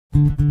So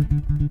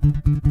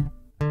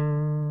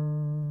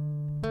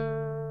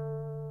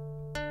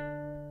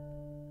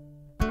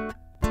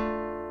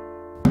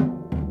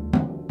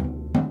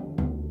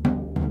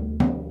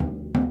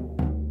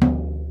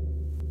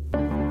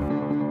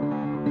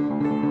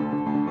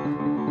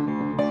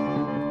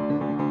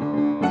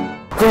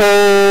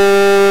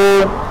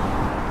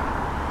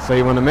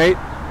you want to mate?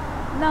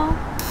 No.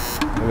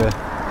 Okay.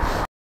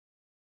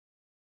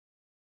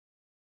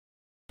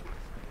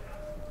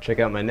 Check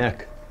out my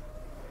neck.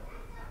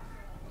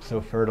 So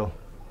fertile.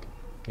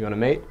 You want to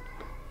mate?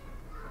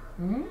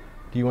 Mm-hmm.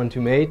 Do you want to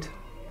mate?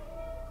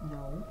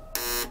 No.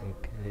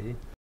 Okay.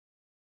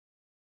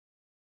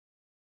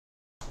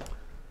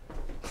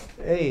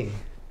 Hey,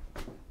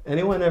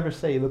 anyone ever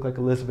say you look like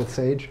Elizabeth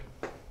Sage?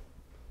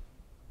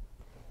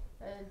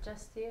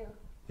 Just you.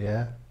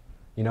 Yeah?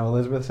 You know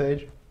Elizabeth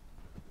Sage?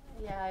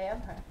 Yeah, I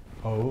am her.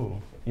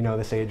 Oh. You know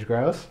the sage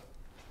grouse?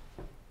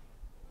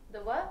 The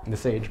what? The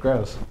sage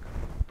grouse.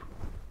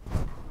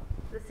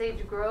 The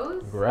sage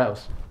grows?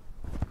 Grouse.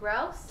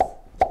 Grouse?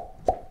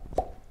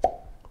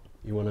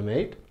 You want to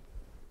mate?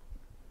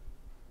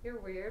 You're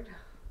weird.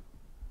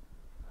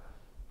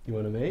 You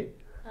want to mate?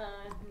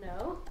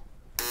 No.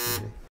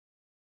 Okay.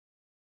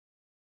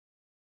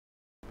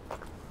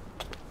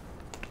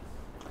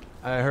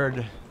 I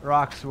heard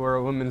rocks were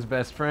a woman's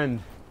best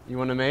friend. You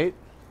want to mate?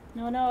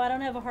 No, I don't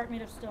have a heart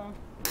made of stone.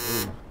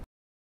 Ooh.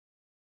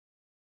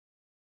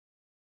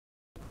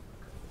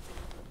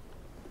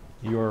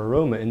 Your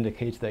aroma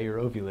indicates that you're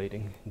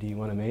ovulating. Do you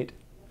want to mate?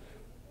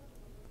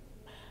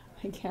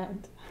 I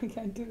can't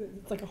do this.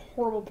 It's like a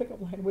horrible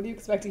pickup line. What are you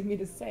expecting me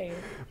to say?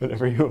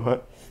 Whatever you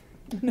want.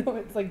 No,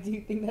 it's like, do you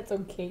think that's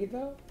okay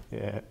though?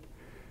 Yeah,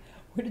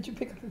 Where did you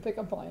pick up the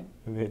pickup line?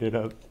 I made it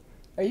up.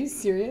 Are you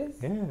serious?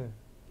 Yeah.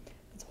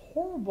 It's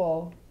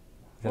horrible.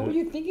 Is What were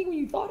you thinking when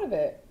you thought of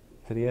it?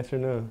 Is it a yes or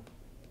no?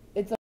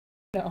 It's a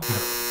no.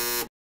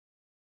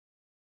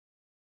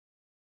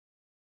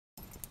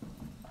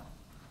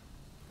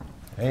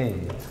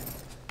 Hey.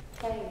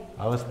 Hey.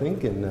 I was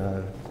thinking,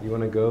 you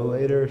want to go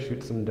later,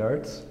 shoot some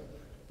darts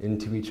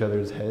into each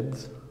other's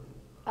heads?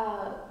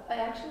 I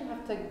actually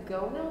have to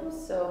go now,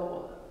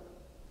 so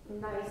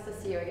nice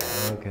to see you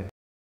again. Okay.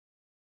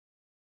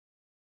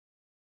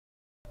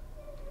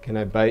 Can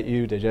I bite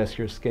you, digest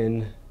your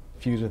skin,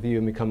 fuse with you,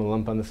 and become a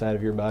lump on the side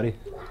of your body?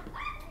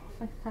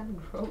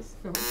 I'm gross.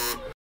 No.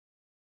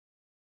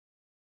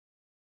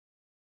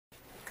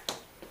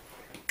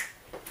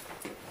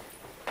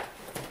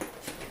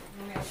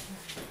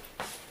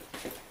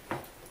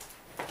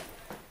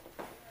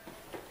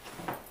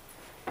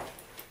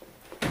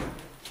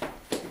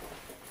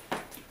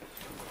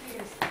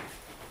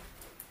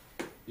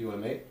 You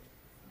want to mate?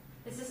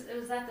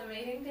 Was that the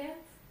mating dance?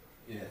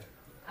 Yeah.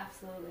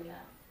 Absolutely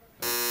not.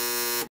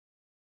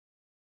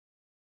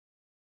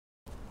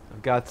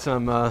 I've got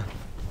some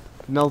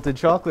melted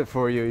chocolate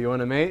for you. You want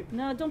to mate?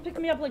 No, don't pick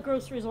me up like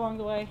groceries along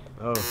the way.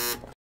 Oh.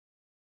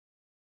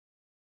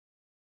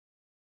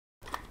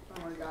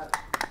 Oh my god.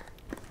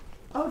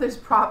 Oh, there's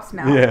props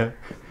now. Yeah.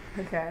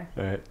 Okay.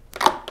 All right.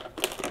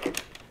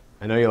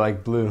 I know you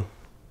like blue.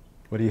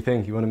 What do you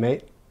think? You want to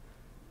mate?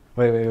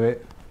 Wait.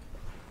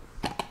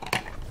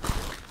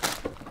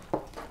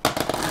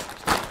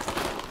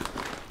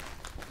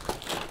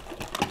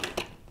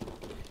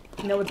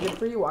 You know what's good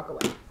for you? Walk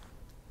away.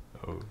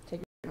 Oh. Take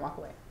your and walk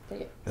away.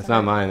 Take it. That's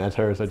not mine. That's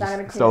hers. I It's not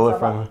gonna just clean stole it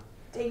itself from up. her.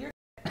 Take your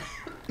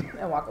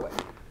and walk away.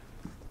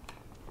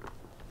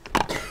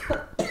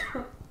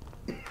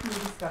 You're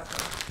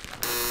disgusting.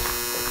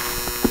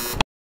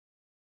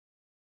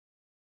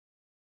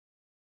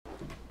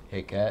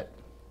 Hey, cat.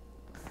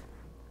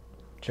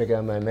 Check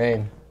out my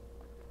mane.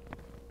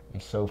 I'm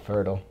so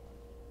fertile.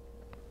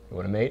 You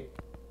want to mate?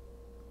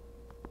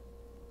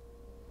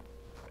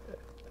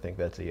 I think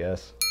that's a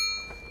yes.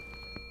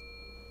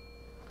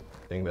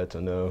 I think that's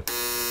a no.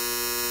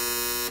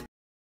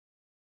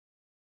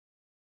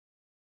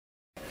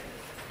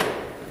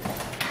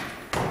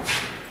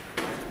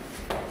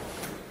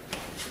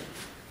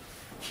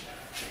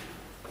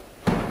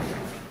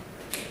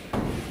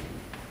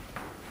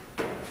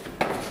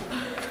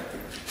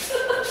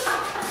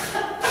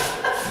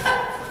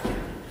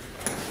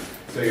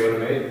 So you want to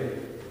mate?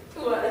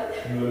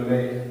 What? You want to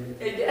mate?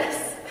 I guess.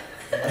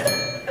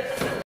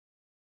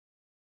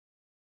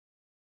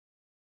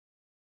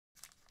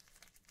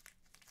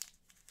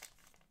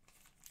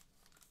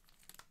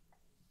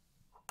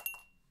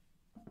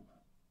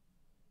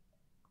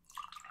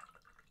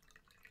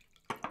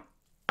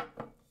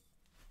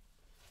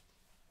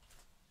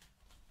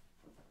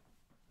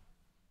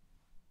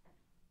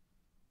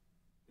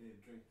 Babe,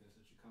 drink this.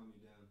 It should calm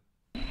you down.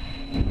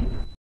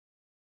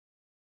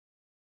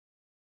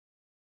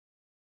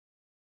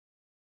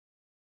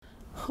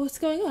 What's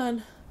going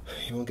on?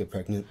 You won't get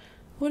pregnant.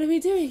 What are we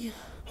doing?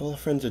 All our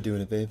friends are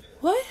doing it, babe.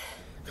 What?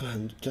 Come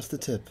on, just the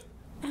tip.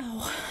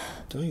 Ow.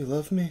 Don't you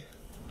love me?